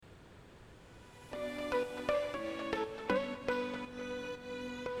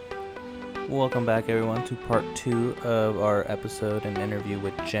Welcome back, everyone, to part 2 of our episode and interview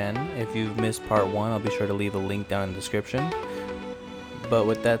with Jen. If you've missed part 1, I'll be sure to leave a link down in the description. But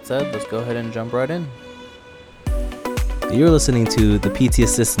with that said, let's go ahead and jump right in. You're listening to the PT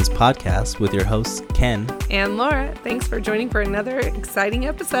Assistants Podcast with your hosts, Ken and Laura. Thanks for joining for another exciting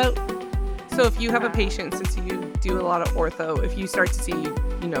episode. So if you have a patient, since you do a lot of ortho, if you start to see,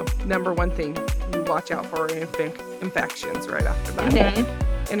 number one thing, you watch out for infections right off the bat. Mm-hmm.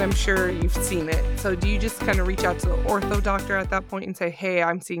 And I'm sure you've seen it. So do you just kind of reach out to the ortho doctor at that point and say, hey,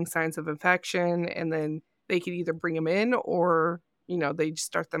 I'm seeing signs of infection, and then they could either bring them in or, they just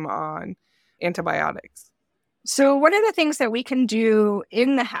start them on antibiotics? So one of the things that we can do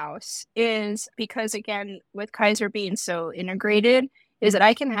in the house is, because again, with Kaiser being so integrated, is that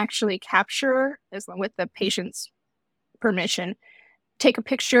I can actually capture, with the patient's permission, take a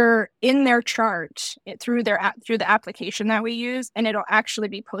picture in their chart through the application that we use, and it'll actually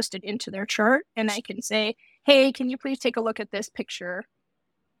be posted into their chart. And I can say, hey, can you please take a look at this picture?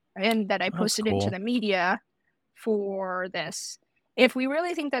 And that I posted into the media for this. If we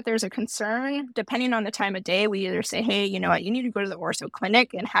really think that there's a concern, depending on the time of day, we either say, hey, you know what, you need to go to the ortho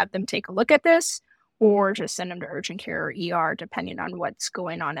clinic and have them take a look at this, or just send them to urgent care or ER, depending on what's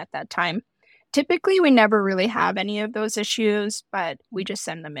going on at that time. Typically, we never really have any of those issues, but we just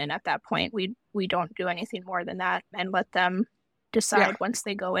send them in at that point. We don't do anything more than that and let them decide once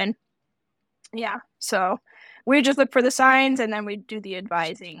they go in. Yeah, so we just look for the signs, and then we do the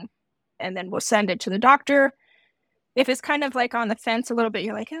advising, and then we'll send it to the doctor. If it's kind of like on the fence a little bit,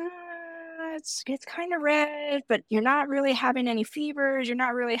 you're like, it's kind of red, but you're not really having any fevers. You're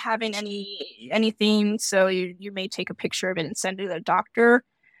not really having anything. So you may take a picture of it and send it to the doctor.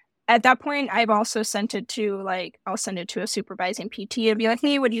 At that point, I've also sent it to, I'll send it to a supervising PT and be like,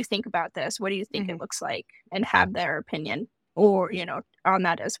 hey, what do you think about this? What do you think it looks like? And have their opinion or, on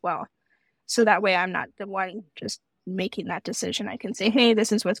that as well. So that way I'm not the one just making that decision. I can say, hey,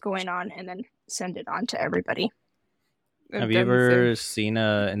 this is what's going on, and then send it on to everybody. Have you ever seen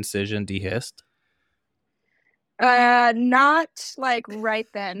a incision dehyst? Not like right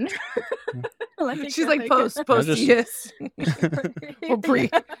then. She's like post yes. Or pre.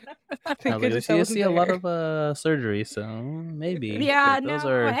 You see a lot of surgery, so maybe. Yeah, those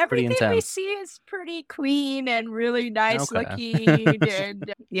are everything pretty intense. we see is pretty clean and really nice looking.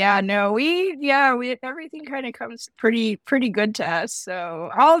 And we everything kind of comes pretty good to us. So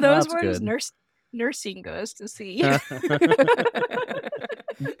all those ones, nursing goes to see.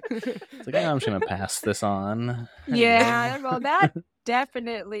 It's like, I'm just gonna pass this on. Yeah, well, that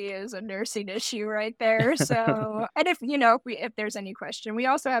definitely is a nursing issue right there. So, and if there's any question, we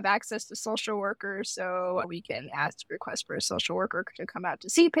also have access to social workers, so we can request for a social worker to come out to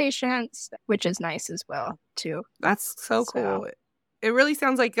see patients, which is nice as well too. That's so cool. It really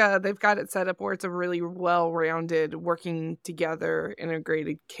sounds like they've got it set up where it's a really well-rounded, working together,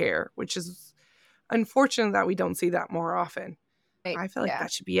 integrated care, which is unfortunate that we don't see that more often. I feel like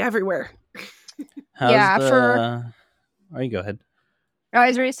that should be everywhere. Oh, you go ahead. I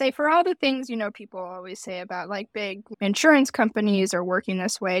was ready to say, for all the things, people always say about big insurance companies are working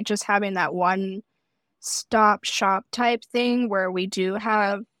this way, just having that one stop shop type thing where we do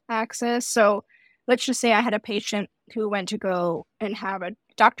have access. So let's just say I had a patient who went to go and have a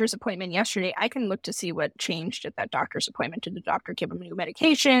doctor's appointment yesterday. I can look to see what changed at that doctor's appointment. Did the doctor give them new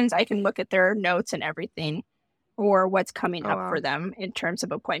medications? I can look at their notes and everything, or what's coming up for them in terms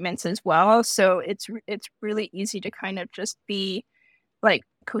of appointments as well. So it's really easy to kind of just be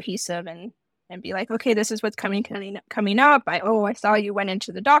cohesive and be like, okay, this is what's coming up. I saw you went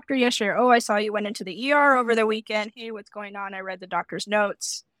into the doctor yesterday. I saw you went into the ER over the weekend. Hey, what's going on? I read the doctor's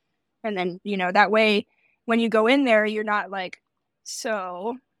notes. And then, that way when you go in there, you're not like,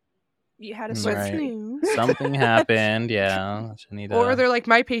 so you had a something happened. Yeah. Or they're like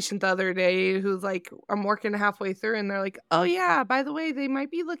my patient the other day who's like, I'm working halfway through, and they're like, oh yeah, by the way, they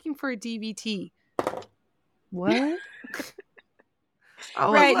might be looking for a DVT. What?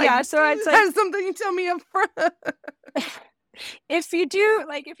 Right. Yeah. So it's like, that's something you tell me up front. If you do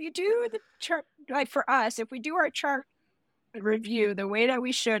the chart, for us, if we do our chart review the way that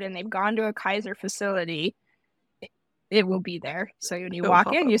we should, and they've gone to a Kaiser facility, it will be there. So when you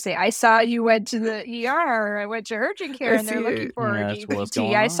walk in, you say, I saw you went to the ER, or I went to urgent care, and they're looking for a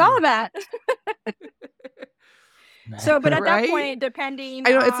DVT. I saw that. So, but at that point, depending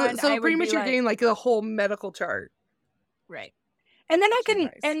on... So pretty much you're getting the whole medical chart. Right. And then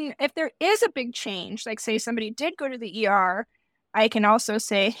and if there is a big change, say somebody did go to the ER, I can also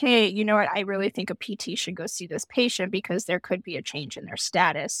say, hey, you know what? I really think a PT should go see this patient because there could be a change in their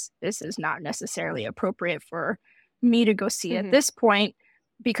status. This is not necessarily appropriate for me to go see at this point,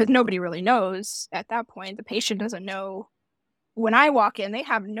 because nobody really knows at that point. The patient doesn't know. When I walk in, they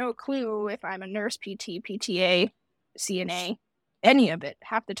have no clue if I'm a nurse, PT, PTA, CNA, any of it.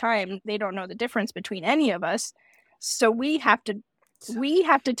 Half the time, they don't know the difference between any of us. So we have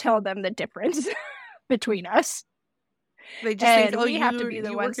to tell them the difference between us. They just think, And oh, we have to be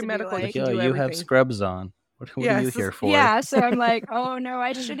the you ones work to in be medical, you like, can do you have everything. scrubs on. What are you Yes. here for? yeah. So I'm like, oh no,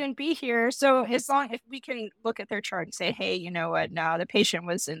 I shouldn't be here. So as long if we can look at their chart and say, hey, you know what? No, the patient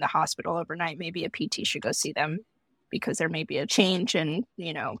was in the hospital overnight. Maybe a PT should go see them because there may be a change in,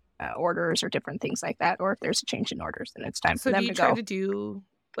 orders or different things like that. Or if there's a change in orders, then it's time for So do them you to try go. to do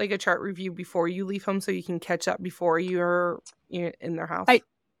like a chart review before you leave home so you can catch up before you're in their house?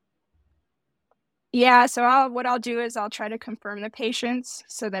 Yeah, so what I'll do is I'll try to confirm the patients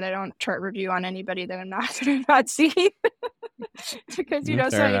so that I don't chart review on anybody that I'm not seeing. Because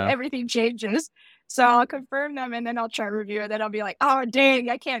so everything changes. So I'll confirm them and then I'll chart review and then I'll be like, oh dang,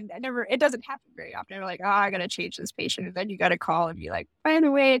 it doesn't happen very often. I'm like, oh, I gotta change this patient. And then you gotta call and be like, by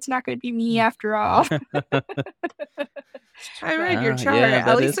the way, it's not gonna be me after all. I read your chart. Yeah,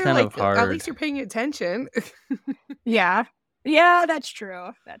 at least is kind of hard. At least you're paying attention. Yeah, that's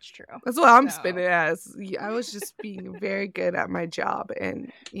true. That's what I'm spinning as. I was just being very good at my job,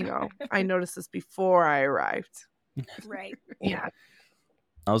 and I noticed this before I arrived. Right. Yeah.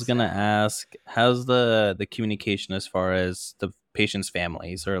 I was gonna ask, how's the communication as far as the patients'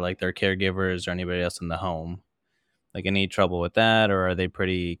 families or like their caregivers or anybody else in the home? Like, any trouble with that, or are they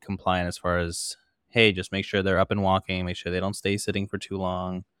pretty compliant as far as, hey, just make sure they're up and walking, make sure they don't stay sitting for too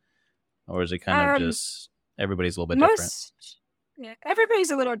long, or is it kind of just everybody's a little bit different? Yeah,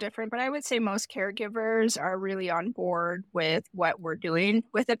 everybody's a little different, but I would say most caregivers are really on board with what we're doing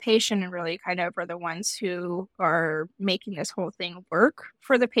with the patient and really kind of are the ones who are making this whole thing work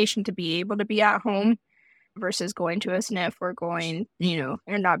for the patient to be able to be at home versus going to a SNF or going, and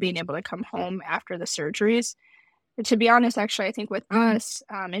not being able to come home after the surgeries. But to be honest, actually, I think with us,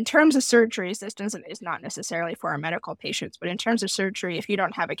 in terms of surgeries, this is not necessarily for our medical patients, but in terms of surgery, if you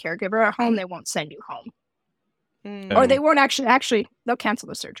don't have a caregiver at home, they won't send you home. Or they won't actually, they'll cancel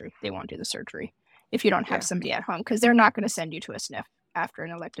the surgery. They won't do the surgery if you don't have somebody at home because they're not going to send you to a SNF after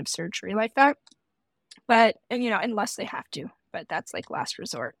an elective surgery like that. But, unless they have to, but that's like last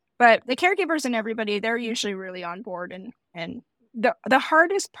resort. But the caregivers and everybody, they're usually really on board. And the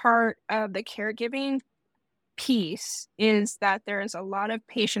hardest part of the caregiving piece is that there is a lot of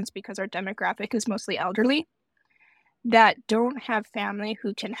patients, because our demographic is mostly elderly, that don't have family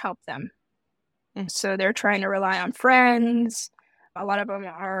who can help them. So they're trying to rely on friends. A lot of them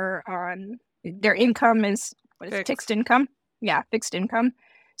are on their income is fixed income. Yeah, fixed income.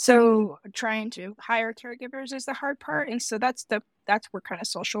 So trying to hire caregivers is the hard part. And so that's where kind of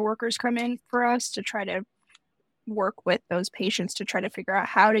social workers come in for us to try to work with those patients to try to figure out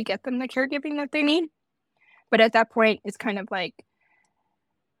how to get them the caregiving that they need. But at that point, it's kind of like,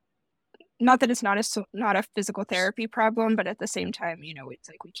 not that it's not a physical therapy problem, but at the same time, it's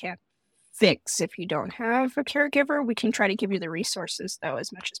like we can't fix if you don't have a caregiver. We can try to give you the resources though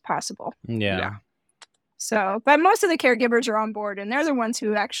as much as possible. Yeah. So, but most of the caregivers are on board and they're the ones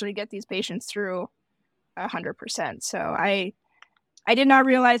who actually get these patients through 100%. So I did not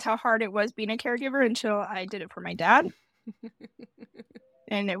realize how hard it was being a caregiver until I did it for my dad.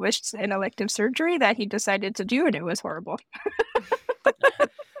 And it was an elective surgery that he decided to do and it was horrible.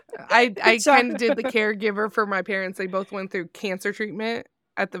 I kind of did the caregiver for my parents. They both went through cancer treatment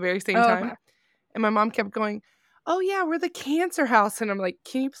at the very same time. Wow. And my mom kept going, oh yeah, we're the cancer house. And I'm like,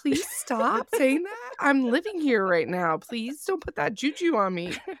 can you please stop saying that? I'm living here right now. Please don't put that juju on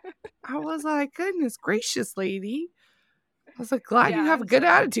me. I was like, goodness gracious, lady. I was like, glad you have a good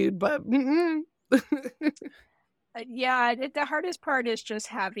attitude, but yeah, the hardest part is just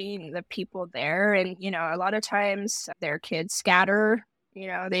having the people there. And, a lot of times their kids scatter.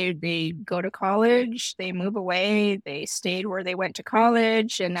 They go to college, they move away, they stayed where they went to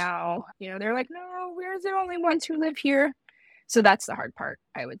college, and now, they're like, no, we're the only ones who live here. So that's the hard part,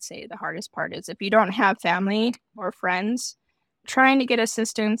 I would say. The hardest part is if you don't have family or friends trying to get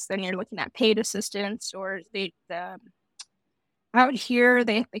assistance, then you're looking at paid assistance, or out here,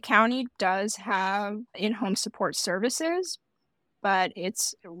 the county does have in-home support services, but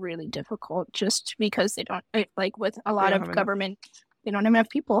it's really difficult just because they don't, like with a lot of government, they don't have enough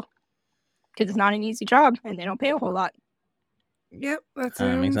people because it's not an easy job and they don't pay a whole lot. Yep, that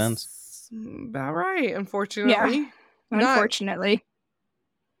makes sense. About right, unfortunately. Yeah, unfortunately.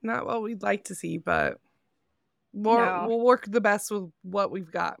 Not what we'd like to see, but we'll work the best with what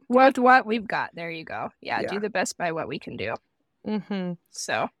we've got. With what we've got, there you go. Yeah, do the best by what we can do. Mm-hmm.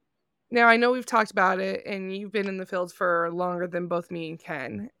 So, Now, I know we've talked about it, and you've been in the field for longer than both me and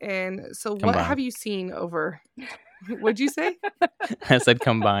Ken. And so what have you seen over... What'd you say? I said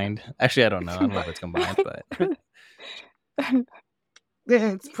combined. Actually, I don't know. I don't know if it's combined, but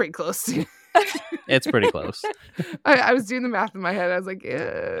it's pretty close. it's pretty close. I was doing the math in my head. I was like,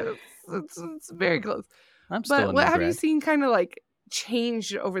 yeah, it's very close. I'm still But what have you seen kind of like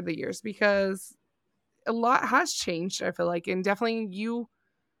change over the years? Because a lot has changed, I feel like. And definitely you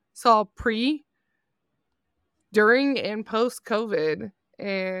saw pre, during, and post-COVID.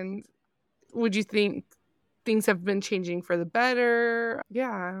 And would you think things have been changing for the better? Yeah,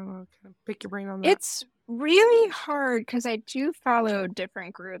 I don't know. Kind of pick your brain on that. It's really hard because I do follow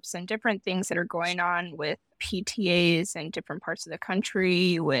different groups and different things that are going on with PTAs in different parts of the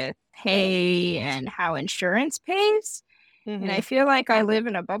country with pay and how insurance pays. Mm-hmm. And I feel like I live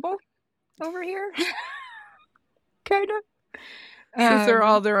in a bubble over here. Kind of. Since they're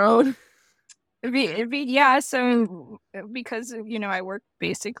all their own. Yeah, so because, I work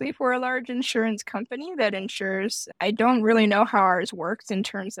basically for a large insurance company that insures, I don't really know how ours works in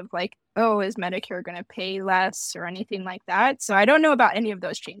terms of like, oh, is Medicare going to pay less or anything like that? So I don't know about any of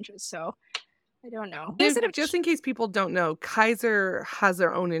those changes. So I don't know. Just in case people don't know, Kaiser has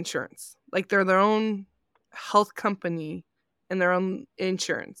their own insurance. Like they're their own health company and their own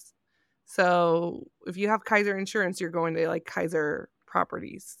insurance. So if you have Kaiser insurance, you're going to like Kaiser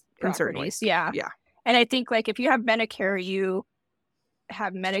properties. Yeah. And I think like if you have Medicare, you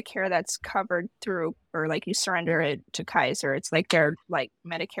have Medicare that's covered through, or like you surrender it to Kaiser. It's like they're like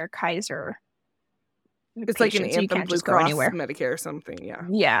Medicare Kaiser. It's like an Anthem Blue Cross Medicare or something.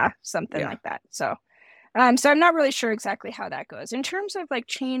 Yeah, something like that. So I'm not really sure exactly how that goes. In terms of like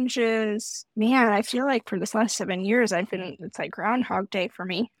changes, man, I feel like for this last 7 years, it's like Groundhog Day for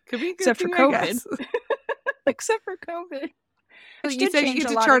me. Could be a good except thing, for COVID. Except for COVID. You said you get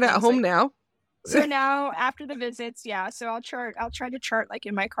to chart at home now. So now after the visits, so I'll try to chart like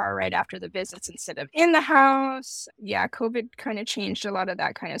in my car right after the visits instead of in the house. Yeah, COVID kind of changed a lot of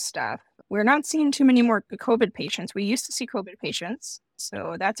that kind of stuff. We're not seeing too many more COVID patients. We used to see COVID patients.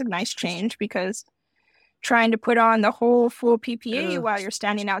 So that's a nice change because trying to put on the whole full PPA while you're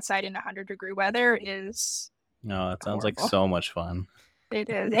standing outside in 100-degree weather is No, it sounds like so much fun. It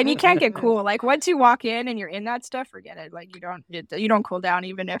is. And you can't get cool. Like once you walk in and you're in that stuff, forget it. Like you don't cool down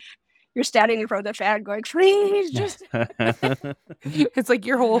even if you're standing in front of the fan going, please just it's like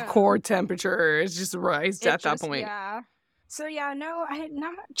your whole core temperature is just raised at that point. Yeah. So no, I had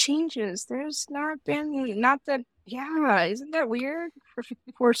not changes. There's not been isn't that weird?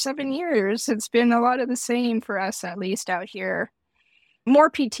 For 7 years, it's been a lot of the same for us, at least out here.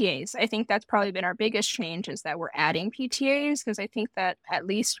 More PTAs. I think that's probably been our biggest change is that we're adding PTAs because I think that at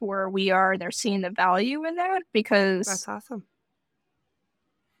least where we are, they're seeing the value in that because that's awesome.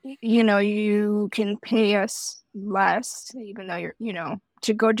 You can pay us less even though you're,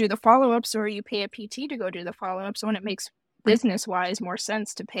 to go do the follow-ups, or you pay a PT to go do the follow-ups when it makes business-wise more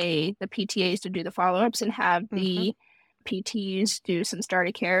sense to pay the PTAs to do the follow-ups and have the PTs do some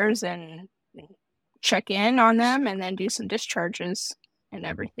starter cares and check in on them and then do some discharges and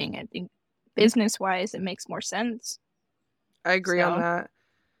everything. I think business-wise, it makes more sense. I agree on that.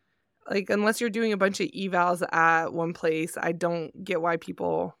 Like, unless you're doing a bunch of evals at one place, I don't get why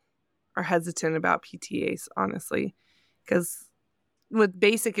people are hesitant about PTAs, honestly. Because with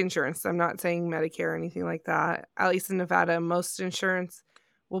basic insurance, I'm not saying Medicare or anything like that. At least in Nevada, most insurance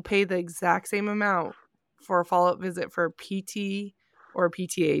will pay the exact same amount for a follow-up visit for a PT or a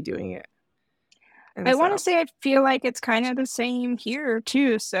PTA doing it. I want to say I feel like it's kind of the same here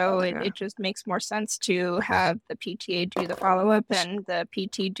too. So it just makes more sense to have the PTA do the follow-up and the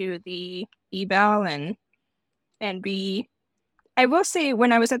PT do the eval and be. I will say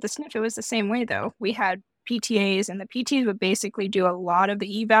when I was at the SNF, it was the same way though. We had PTAs and the PTs would basically do a lot of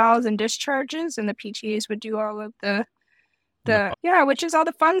the evals and discharges, and the PTAs would do all of the which is all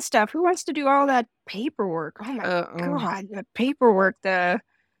the fun stuff. Who wants to do all that paperwork? Oh my God, the paperwork,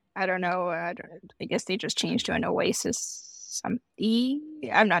 I don't know. I guess they just changed to an Oasis I'm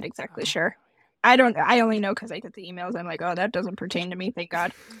not exactly sure. I only know because I get the emails. I'm like, oh, that doesn't pertain to me. Thank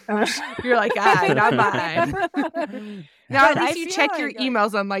God. You're like, not mine. Now at least you check your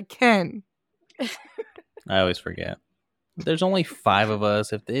emails. I'm like, Ken. I always forget. There's only 5 of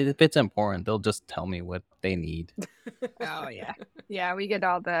us. If it's important, they'll just tell me what they need. Oh yeah, yeah. We get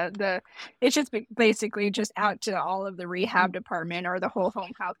all the. It's just basically just out to all of the rehab department or the whole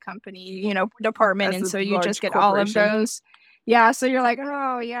home health company, department, and so you just get all of those. Yeah, so you're like,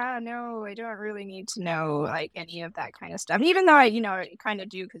 oh yeah, no, I don't really need to know like any of that kind of stuff. And even though I kind of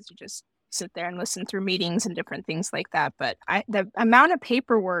do because you just sit there and listen through meetings and different things like that. But the amount of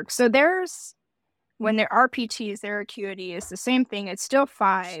paperwork. So when there are PTs, their acuity is the same thing. It's still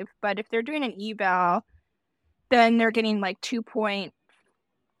 5, but if they're doing an eval, then they're getting like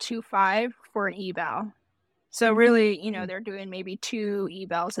 2.25 for an eval. So really, they're doing maybe 2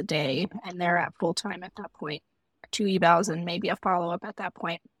 evals a day, and they're at full time at that point. 2 evals and maybe a follow-up at that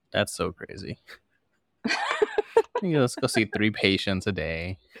point. That's so crazy. Let's go see 3 patients a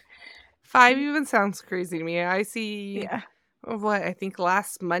day. 5 even sounds crazy to me. I see, I think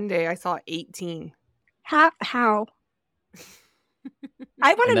last Monday I saw 18. How?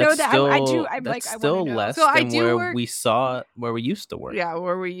 I want to know that. Still, I do. That's I still less than where we used to work. Yeah,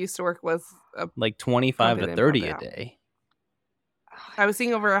 where we used to work was like 25 to 30 a day. I was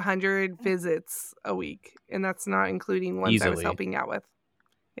seeing over 100 visits a week, and that's not including ones I was helping out with.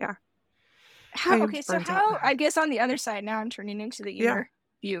 Yeah. Okay, so how? I guess on the other side now, I'm turning into the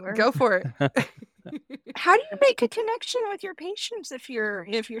interviewer. Go for it. How do you make a connection with your patients if you're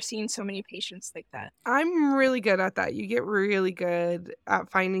seeing so many patients like that? I'm really good at that. You get really good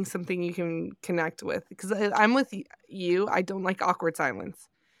at finding something you can connect with. Because I'm with you. I don't like awkward silence.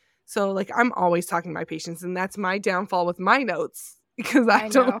 So, like, I'm always talking to my patients, and that's my downfall with my notes. Because I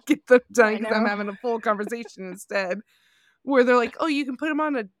don't get them done because I'm having a full conversation instead. Where they're like, oh, you can put them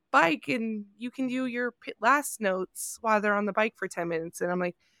on a bike and you can do your last notes while they're on the bike for 10 minutes. And I'm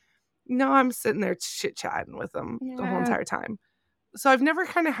like, no, I'm sitting there chit-chatting with them the whole entire time. So I've never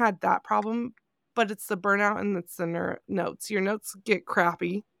kind of had that problem, but it's the burnout and it's the notes. Your notes get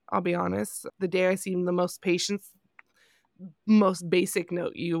crappy, I'll be honest. The day I see the most patients, most basic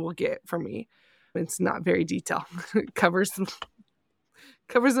note you will get from me. It's not very detailed. It covers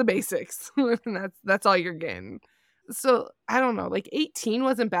the basics. And that's all you're getting. So I don't know, like 18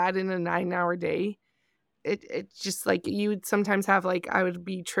 wasn't bad in a 9-hour day. It's just like you would sometimes have I would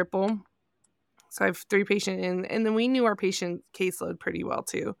be triple. So I have 3 patients and then we knew our patient caseload pretty well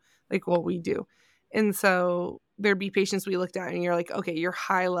too, like what we do. And so there'd be patients we looked at and you're like, okay, you're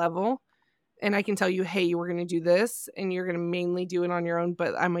high level. And I can tell you, hey, we're going to do this and you're going to mainly do it on your own,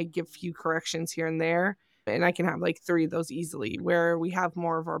 but I might give a few corrections here and there. And I can have 3 of those easily, where we have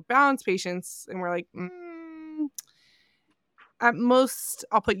more of our balanced patients and we're like, at most,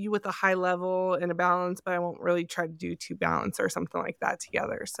 I'll put you with a high level and a balance, but I won't really try to do 2 balance or something like that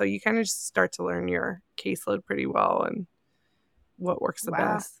together. So you kind of just start to learn your caseload pretty well and what works the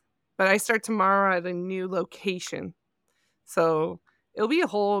best. But I start tomorrow at a new location. So it'll be a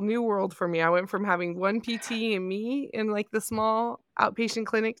whole new world for me. I went from having 1 PT and me in the small outpatient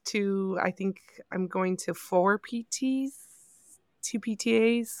clinic to I think I'm going to 4 PTs, 2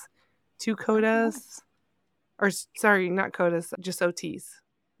 PTAs, 2 CODAs. Or sorry, not CODAs, just OTs.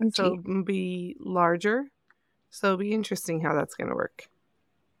 OT. So it'll be larger. So it'll be interesting how that's going to work.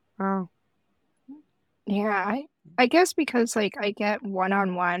 Oh. Yeah, I guess because I get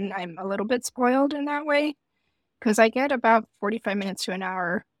one-on-one, I'm a little bit spoiled in that way. Because I get about 45 minutes to an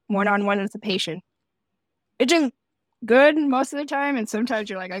hour one-on-one with the patient. It's just good most of the time, and sometimes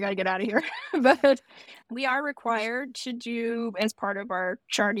you're like, I gotta get out of here. But we are required to do, as part of our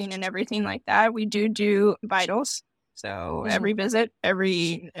charting and everything like that, we do vitals. So every visit,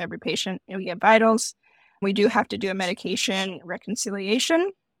 every patient, we get vitals. We do have to do a medication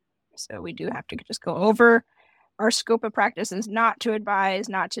reconciliation. So we do have to just go over. Our scope of practice is not to advise,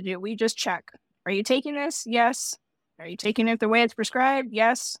 not to do. We just check. Are you taking this? Yes. Are you taking it the way it's prescribed?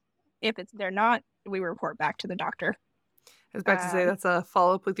 Yes. If they're not, we report back to the doctor. I was about to say that's a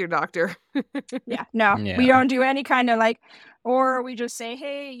follow-up with your doctor. We don't do any kind of or we just say,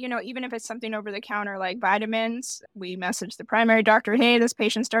 hey, even if it's something over the counter like vitamins, we message the primary doctor, hey, this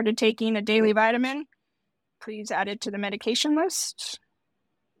patient started taking a daily vitamin. Please add it to the medication list.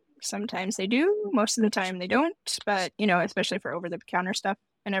 Sometimes they do. Most of the time they don't. But, especially for over-the-counter stuff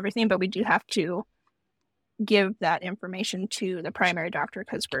and everything. But we do have to give that information to the primary doctor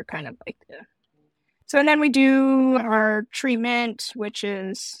because we're kind of So and then we do our treatment, which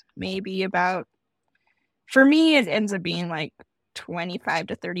is maybe about, for me, it ends up being 25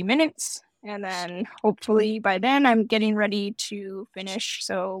 to 30 minutes. And then hopefully by then I'm getting ready to finish.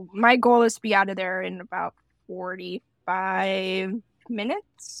 So my goal is to be out of there in about 45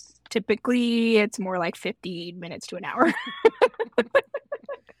 minutes. Typically, it's more like 50 minutes to an hour.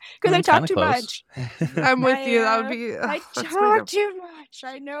 Because I talk too much. I'm with you. That would be. I talk too much.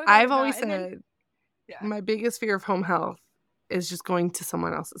 I know. I've always said my biggest fear of home health is just going to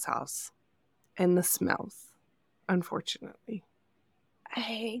someone else's house and the smells, unfortunately.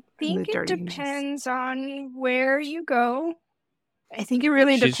 I think it depends on where you go. I think it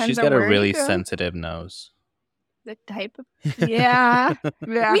really depends on where you go. She's got a really sensitive nose. The type of yeah.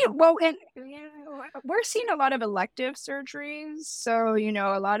 Yeah. We're seeing a lot of elective surgeries. So,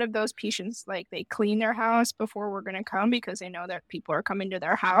 a lot of those patients, like, they clean their house before we're going to come because they know that people are coming to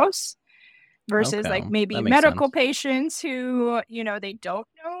their house versus Okay, like maybe that makes medical sense. patients who, they don't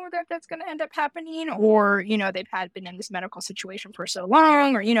know that that's going to end up happening, or, they've been in this medical situation for so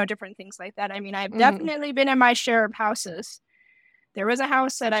long, or, different things like that. I mean, I've definitely been in my share of houses. There was a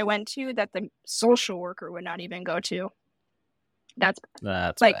house that I went to that the social worker would not even go to. That's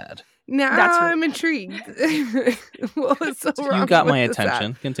like, bad. Now That's really I'm bad. intrigued. What was so wrong? You got with my this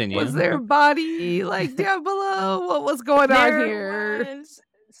attention. app? Continue. Was there a body like down below? What was going on here? There was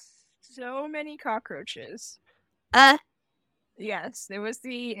so many cockroaches. Yes, it was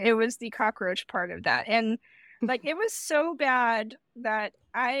the cockroach part of that. And like, it was so bad that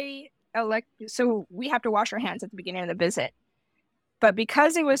so we have to wash our hands at the beginning of the visit. But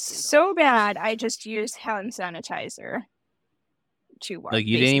because it was so bad, I just used hand sanitizer to wash. Like,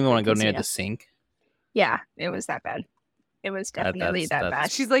 you didn't even want to go near the sink? Yeah, it was that bad. It was definitely that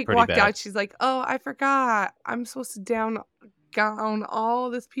bad. She's like walked out. She's like, "Oh, I forgot. I'm supposed to down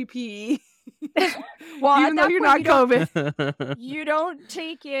all this PPE." Well, even though you're not COVID, you don't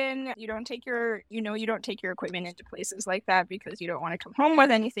take your equipment into places like that because you don't want to come home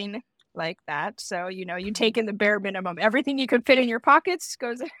with anything like that. So, you take in the bare minimum. Everything you could fit in your pockets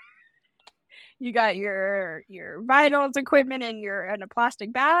goes. You got your vitals equipment in a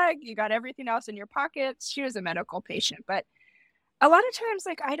plastic bag. You got everything else in your pockets. She was a medical patient, but a lot of times,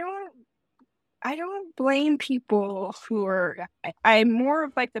 like, I don't blame people who are. I'm more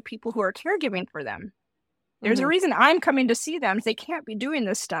of like the people who are caregiving for them. There's a reason I'm coming to see them. They can't be doing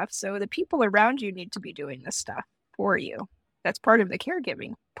this stuff, so the people around you need to be doing this stuff for you. That's part of the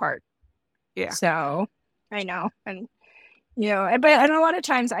caregiving part. Yeah. So I know, and but a lot of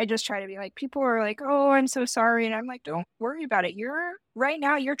times I just try to be like, people are like, "Oh, I'm so sorry," and I'm like, "Don't worry about it. Right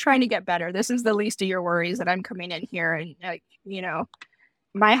now you're trying to get better. This is the least of your worries that I'm coming in here and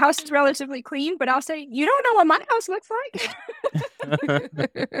my house is relatively clean, but I'll say, you don't know what my house looks like."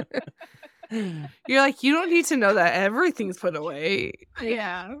 You're like, you don't need to know that everything's put away.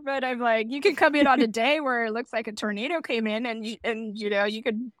 Yeah, but I'm like, you could come in on a day where it looks like a tornado came in, and you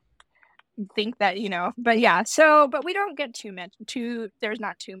could think that, but yeah. So, but we don't get there's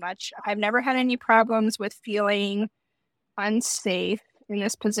not too much. I've never had any problems with feeling unsafe in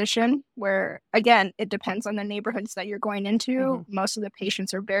this position, where, again, it depends on the neighborhoods that you're going into. Most of the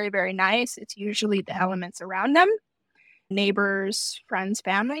patients are very, very nice. It's usually the elements around them, neighbors, friends,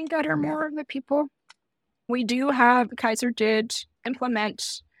 family, that are more of the people. Kaiser did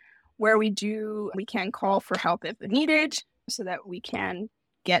implement where we can call for help if needed, so that we can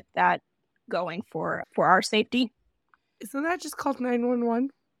get that going for our safety. Isn't that just called 911?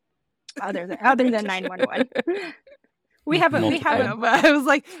 Other than 911. We have a but I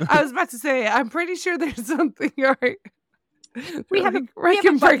was about to say, I'm pretty sure there's something. Right. We have a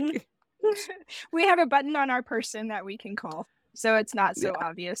button. We have a button on our person that we can call, so it's not so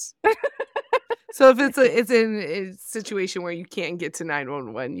obvious. So if it's in a situation where you can't get to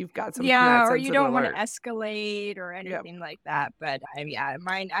 911, you've got something. Yeah, or you don't want to escalate or anything like that. But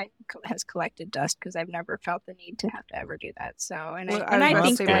mine has collected dust because I've never felt the need to have to ever do that. So, I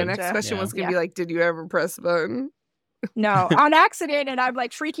think that my next question was gonna be like, did you ever press the button? No, on accident, and I'm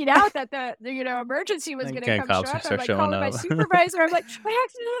like freaking out that the emergency was going to come show up. I'm like calling my supervisor. I'm like, I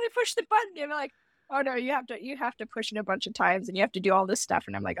accidentally pushed the button. And I'm like, oh no, you have to push it a bunch of times, and you have to do all this stuff.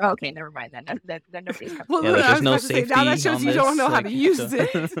 And I'm like, oh, okay, never mind. Then nobody's coming. Well, there's no safety. Now that shows you don't know how to use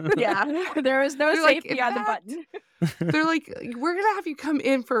it. Yeah, there is no safety on the button. They're like, we're gonna have you come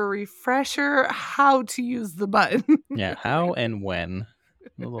in for a refresher how to use the button. Yeah, how and when.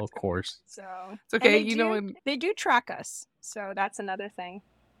 A little course. So it's okay. They do track us, so that's another thing.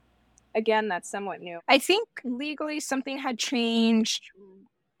 Again, that's somewhat new. I think legally something had changed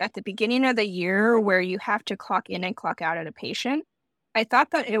at the beginning of the year where you have to clock in and clock out at a patient. I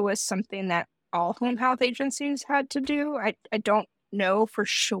thought that it was something that all home health agencies had to do. I don't know for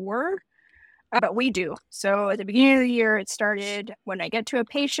sure, but we do. So at the beginning of the year, it started when I get to a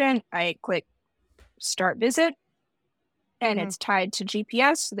patient, I click start visit. And it's tied to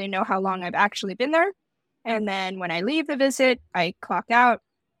GPS, so they know how long I've actually been there. And then when I leave the visit, I clock out.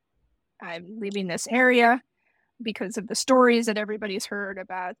 I'm leaving this area because of the stories that everybody's heard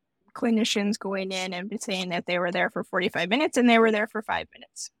about clinicians going in and saying that they were there for 45 minutes and they were there for 5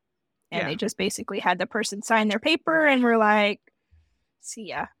 minutes. And they just basically had the person sign their paper and were like, see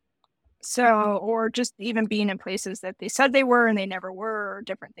ya. So, or just even being in places that they said they were and they never were, or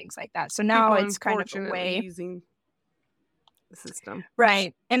different things like that. So now it's kind of a way. system.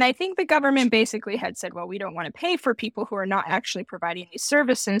 Right. And I think the government basically had said, well, we don't want to pay for people who are not actually providing these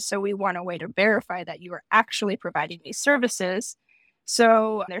services. So we want a way to verify that you are actually providing these services.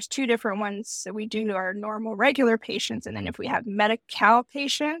 So there's two different ones that we do to our normal regular patients. And then if we have Medi-Cal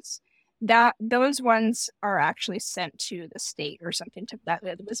patients, that those ones are actually sent to the state or something to that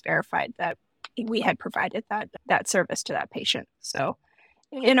it was verified that we had provided that service to that patient. So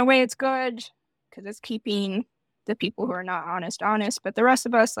in a way it's good because it's keeping the people who are not honest, but the rest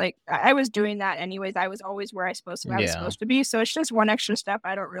of us, like I was doing that anyways. I was always where I was supposed to be. So it's just one extra step.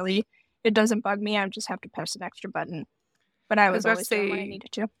 It doesn't bug me. I just have to press an extra button. But I was always doing what I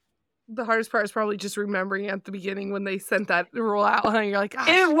needed to. The hardest part is probably just remembering at the beginning when they sent that roll out and you're like,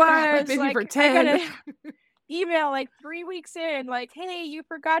 it was like, for 10. I got an email like 3 weeks in, like, hey, you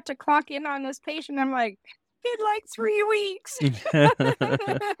forgot to clock in on this patient. I'm like, in like 3 weeks.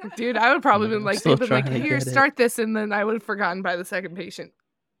 Dude, I would probably been like, here, start this, and then I would have forgotten by the second patient.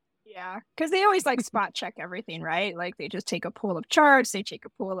 Yeah, because they always like spot check everything, right? Like they just take a pool of charts, they take a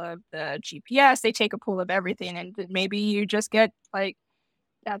pool of the GPS, they take a pool of everything, and maybe you just get like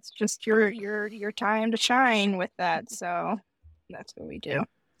that's just your time to shine with that. So that's what we do.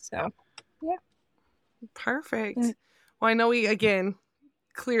 So yeah, perfect. Well, I know we again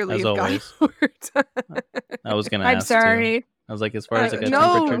clearly as have always. I was gonna. I'm sorry. Too. I was like, as far as like a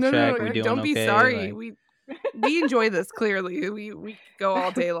temperature check, we doing don't be okay? sorry. Like... We enjoy this. Clearly, we go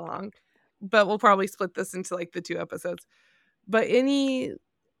all day long, but we'll probably split this into like the 2 episodes. But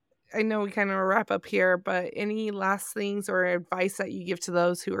I know we kind of wrap up here, but any last things or advice that you give to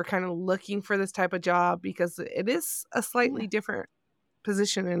those who are kind of looking for this type of job, because it is a slightly different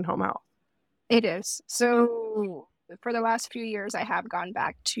position in home health. It is. So for the last few years, I have gone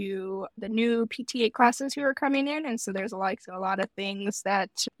back to the new PTA classes who are coming in. And so there's a lot of things that,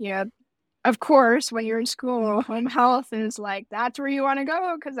 of course, when you're in school, home health is like, that's where you want to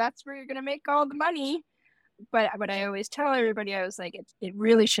go because that's where you're going to make all the money. But what I always tell everybody, I was like, it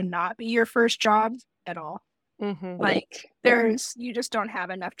really should not be your first job at all. Mm-hmm. Like you just don't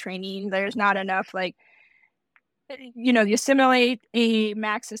have enough training. There's not enough, like, you simulate a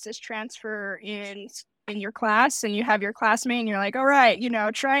max assist transfer in your class and you have your classmate and you're like, all right,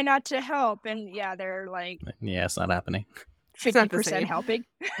 try not to help. And yeah, they're like, yeah, it's not happening. 50% helping.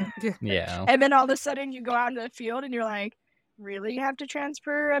 Yeah. And then all of a sudden you go out into the field and you're like, really have to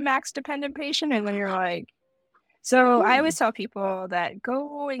transfer a max dependent patient? And then you're like, so I always tell people that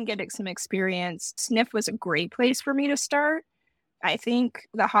go and get some experience. SNF was a great place for me to start. I think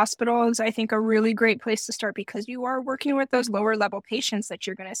the hospitals, a really great place to start because you are working with those lower level patients that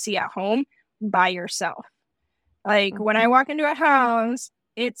you're going to see at home by yourself. Like when I walk into a house,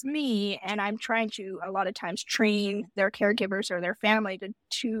 it's me and I'm trying to a lot of times train their caregivers or their family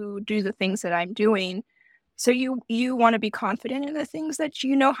to do the things that I'm doing. So you want to be confident in the things that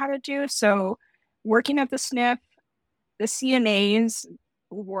you know how to do. So working at the SNF, the CNAs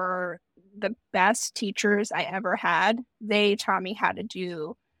were the best teachers I ever had. They taught me how to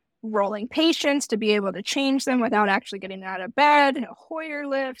do rolling patients, to be able to change them without actually getting out of bed, Hoyer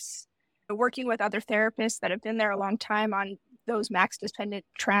lifts, working with other therapists that have been there a long time on those max dependent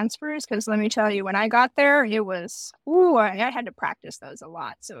transfers. Because let me tell you, when I got there, it was, I had to practice those a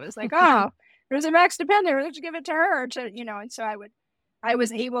lot. So it was like, there's a max dependent, let's give it to her. And so I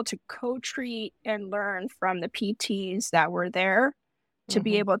was able to co-treat and learn from the PTs that were there to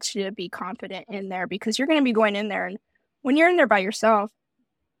be able to be confident in there, because you're going to be going in there. And when you're in there by yourself,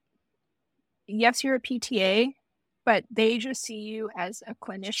 yes, you're a PTA, but they just see you as a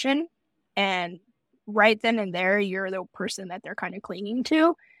clinician. And right then and there, you're the person that they're kind of clinging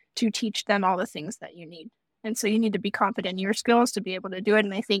to teach them all the things that you need. And so you need to be confident in your skills to be able to do it.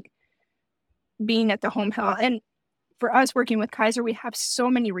 And I think being at the home health, and for us working with Kaiser, we have so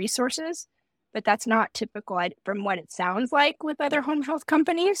many resources, but that's not typical from what it sounds like with other home health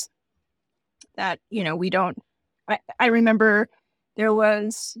companies that, we don't. I remember there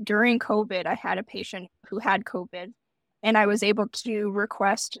was during COVID, I had a patient who had COVID and I was able to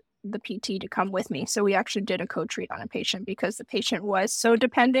request the PT to come with me. So we actually did a co-treat on a patient because the patient was so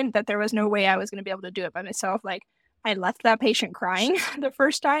dependent that there was no way I was going to be able to do it by myself. Like I left that patient crying the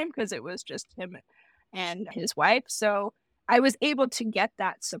first time because it was just him and his wife. So I was able to get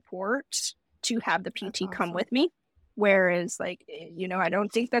that support to have the PT come with me. Whereas like, I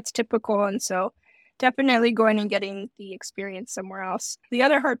don't think that's typical. And so definitely going and getting the experience somewhere else. The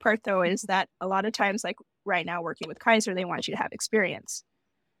other hard part though, is that a lot of times, like right now working with Kaiser, they want you to have experience.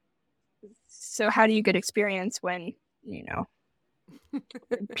 So how do you get experience when,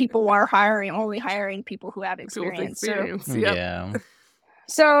 people are only hiring people who have experience? Yeah.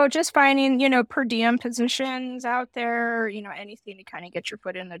 So just finding, per diem positions out there, anything to kind of get your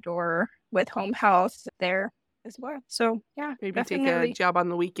foot in the door with home health there as well. So yeah, Maybe take a definitely. job on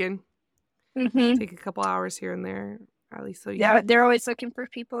the weekend. Mm-hmm. Take a couple hours here and there, at least. So Yeah, they're always looking for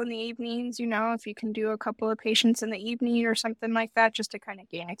people in the evenings, if you can do a couple of patients in the evening or something like that, just to kind of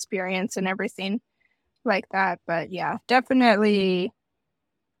gain experience and everything like that. But yeah, definitely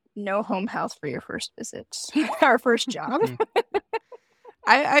no home health for your first visit, our first job.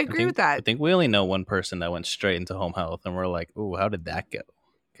 I agree with that. I think we only know one person that went straight into home health, and we're like, "Ooh, how did that go?"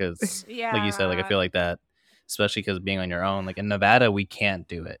 Because, like you said, like I feel like that, especially because being on your own, like in Nevada, we can't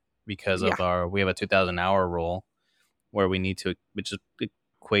do it because of we have a 2,000-hour rule where we need to, which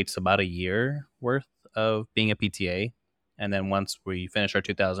equates about a year worth of being a PTA, and then once we finish our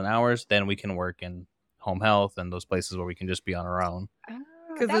 2,000 hours, then we can work in home health and those places where we can just be on our own.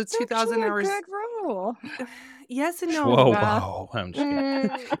 Because the 2,000 hours. Good rule. Yes and no. Whoa. I'm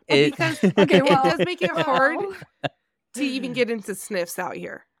just kidding. Because it does make it hard to even get into SNFs out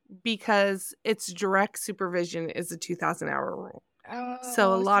here because its direct supervision is a 2,000-hour rule.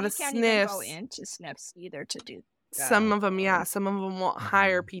 So a lot of can't SNFs even go into SNFs either to do. Some of them won't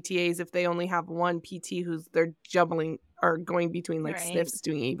hire PTAs if they only have one PT who's they're juggling or going between like SNFs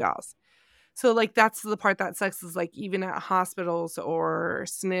doing evals. So like that's the part that sucks is like even at hospitals or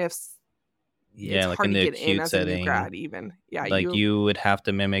SNFs, it's like hard in to the get in acute as a new setting, grad even. Yeah, like you would have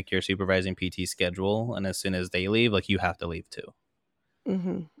to mimic your supervising PT schedule, and as soon as they leave, like you have to leave too.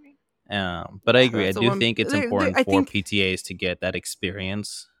 Mm-hmm. But I agree. I do think it's important for PTAs to get that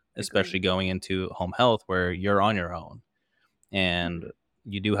experience, especially going into home health where you're on your own. And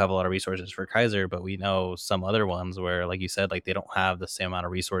you do have a lot of resources for Kaiser, but we know some other ones where, like you said, like they don't have the same amount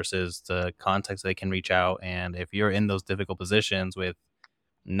of resources to contacts they can reach out. And if you're in those difficult positions with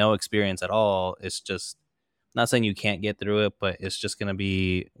no experience at all, it's just not saying you can't get through it, but it's just going to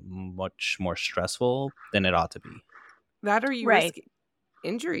be much more stressful than it ought to be. That or you risk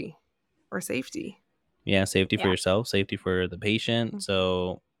injury or safety. Yeah, safety for yourself, safety for the patient. Mm-hmm.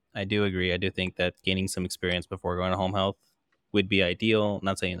 So I do agree. I do think that gaining some experience before going to home health would be ideal. I'm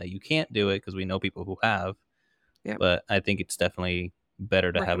not saying that you can't do it because we know people who have, but I think it's definitely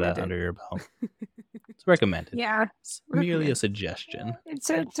better to have that under your belt. It's recommended. Yeah. It's merely a suggestion. It's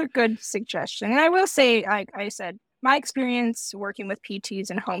a good suggestion. And I will say, like I said, my experience working with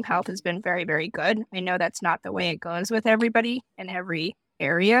PTs in home health has been very, very good. I know that's not the way it goes with everybody in every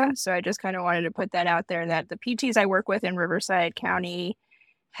area. So I just kind of wanted to put that out there that the PTs I work with in Riverside County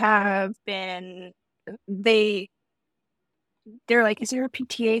have been, they're like, is there a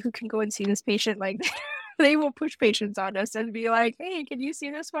PTA who can go and see this patient? Like, they will push patients on us and be like, hey, can you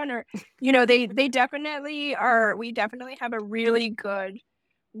see this one? Or, they definitely are. We definitely have a really good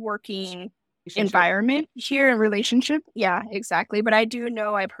working environment here and relationship. Yeah, exactly. But I do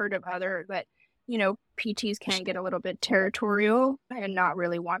know I've heard of other that, PTs can get a little bit territorial and not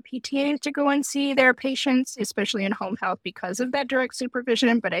really want PTAs to go and see their patients, especially in home health because of that direct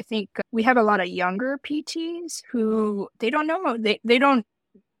supervision. But I think we have a lot of younger PTs who they don't know. They don't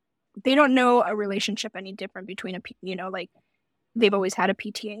know a relationship any different between like they've always had a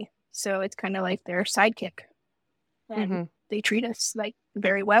PTA. So it's kind of like their sidekick. And they treat us like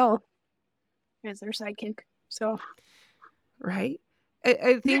very well as their sidekick. So. Right.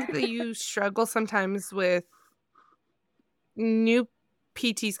 I think that you struggle sometimes with new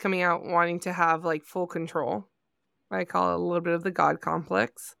PTs coming out wanting to have like full control. I call it a little bit of the God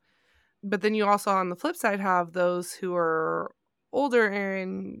complex. But then you also on the flip side have those who are older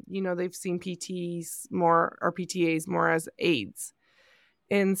and they've seen PTs more or PTAs more as aides.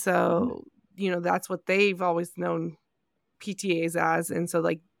 And so, that's what they've always known PTAs as. And so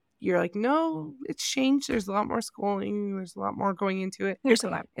like you're like, no, it's changed. There's a lot more schooling. There's a lot more going into it. There's a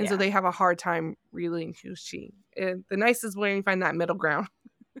lot. And so they have a hard time relinquishing. And the nicest way you find that middle ground.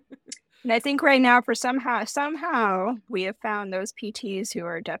 And I think right now for somehow we have found those PTs who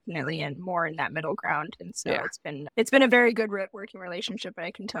are definitely more in that middle ground. And so it's been a very good working relationship, but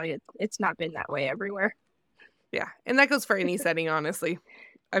I can tell you it's not been that way everywhere. Yeah. And that goes for any setting, honestly.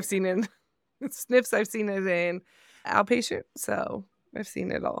 I've seen it in SNFs, I've seen it in outpatient. So I've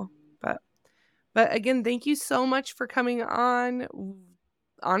seen it all. But again, thank you so much for coming on.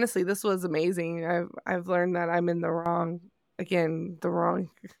 Honestly, this was amazing. I've learned that I'm in the wrong. I feel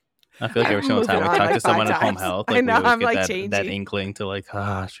like every single time we talk to someone in home health, like we always get that inkling to like,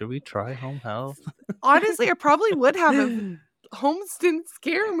 should we try home health? Honestly, I probably would have if homes didn't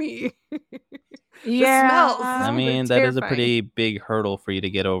scare me. Yeah. Smells, I mean, that is a pretty big hurdle for you to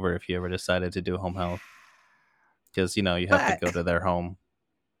get over if you ever decided to do home health. Because, you have to go to their home.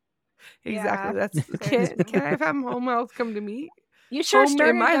 Exactly. That's can I have home health come to me? You sure home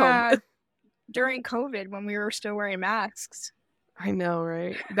started in my home. during COVID when we were still wearing masks. I know,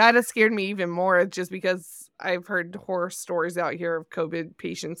 right? That has scared me even more just because I've heard horror stories out here of COVID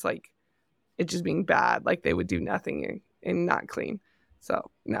patients, like it just being bad, like they would do nothing and not clean.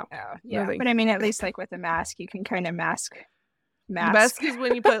 So no. Oh, yeah. No, but I mean, at least like with a mask, you can kind of mask. The best is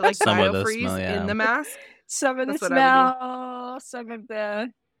when you put like Some of the biofreeze smell, yeah. in the mask. Some of the That's what I would smell, some of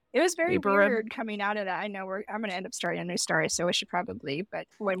the. It was very Vapor rub. weird coming out of that. I know I'm going to end up starting a new story, so we should probably. But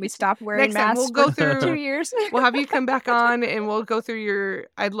when we stop wearing Next time masks, we'll go for through 2 years. We'll have you come back on and we'll go through your.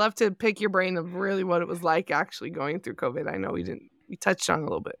 I'd love to pick your brain of really what it was like actually going through COVID. I know we touched on a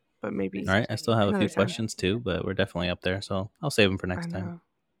little bit, but maybe. All right, I still have a few another time. questions too, but we're definitely up there, so I'll save them for next time.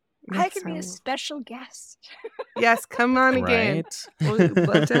 I Next could be time a special guest. Yes, come on again. Right? We'd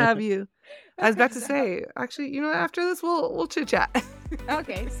love to have you. I was about to say, actually, after this we'll chit chat.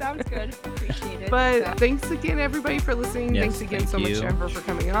 Okay, sounds good. Appreciate it. But thanks again, everybody, for listening. Yes, Thanks again thank so much, you. Jennifer, for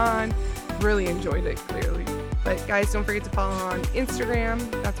coming on. Really enjoyed it, clearly. But guys, don't forget to follow on Instagram.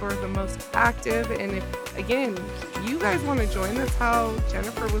 That's where we're the most active. And if, again, you guys want to join, that's how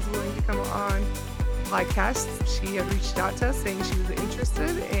Jennifer was willing to come on podcasts. She had reached out to us saying she was interested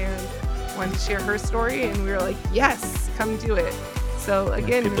and wanted to share her story. And we were like, yes, come do it. So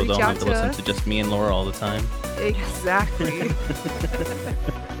again, People reach don't out have to to listen us. to just me and Laura all the time. Exactly.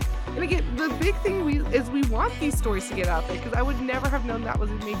 And again, the big thing is we want these stories to get out there, because I would never have known that was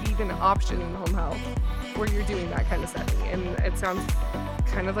maybe even an option in home health where you're doing that kind of setting. And it sounds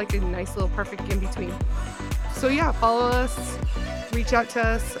kind of like a nice little perfect in between. So yeah, follow us, reach out to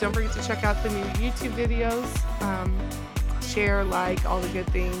us. Don't forget to check out the new YouTube videos. Share, like, all the good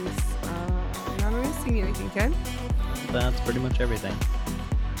things. Am I missing anything, Ken? That's pretty much everything.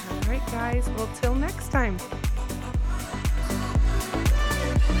 All right, guys. Well, till next time.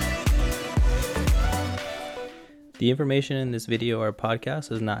 The information in this video or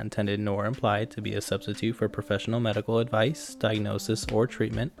podcast is not intended nor implied to be a substitute for professional medical advice, diagnosis, or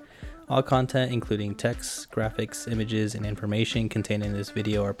treatment. All content, including text, graphics, images, and information contained in this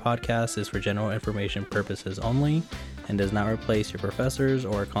video or podcast, is for general information purposes only and does not replace your professors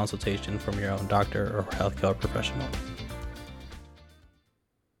or a consultation from your own doctor or healthcare professional.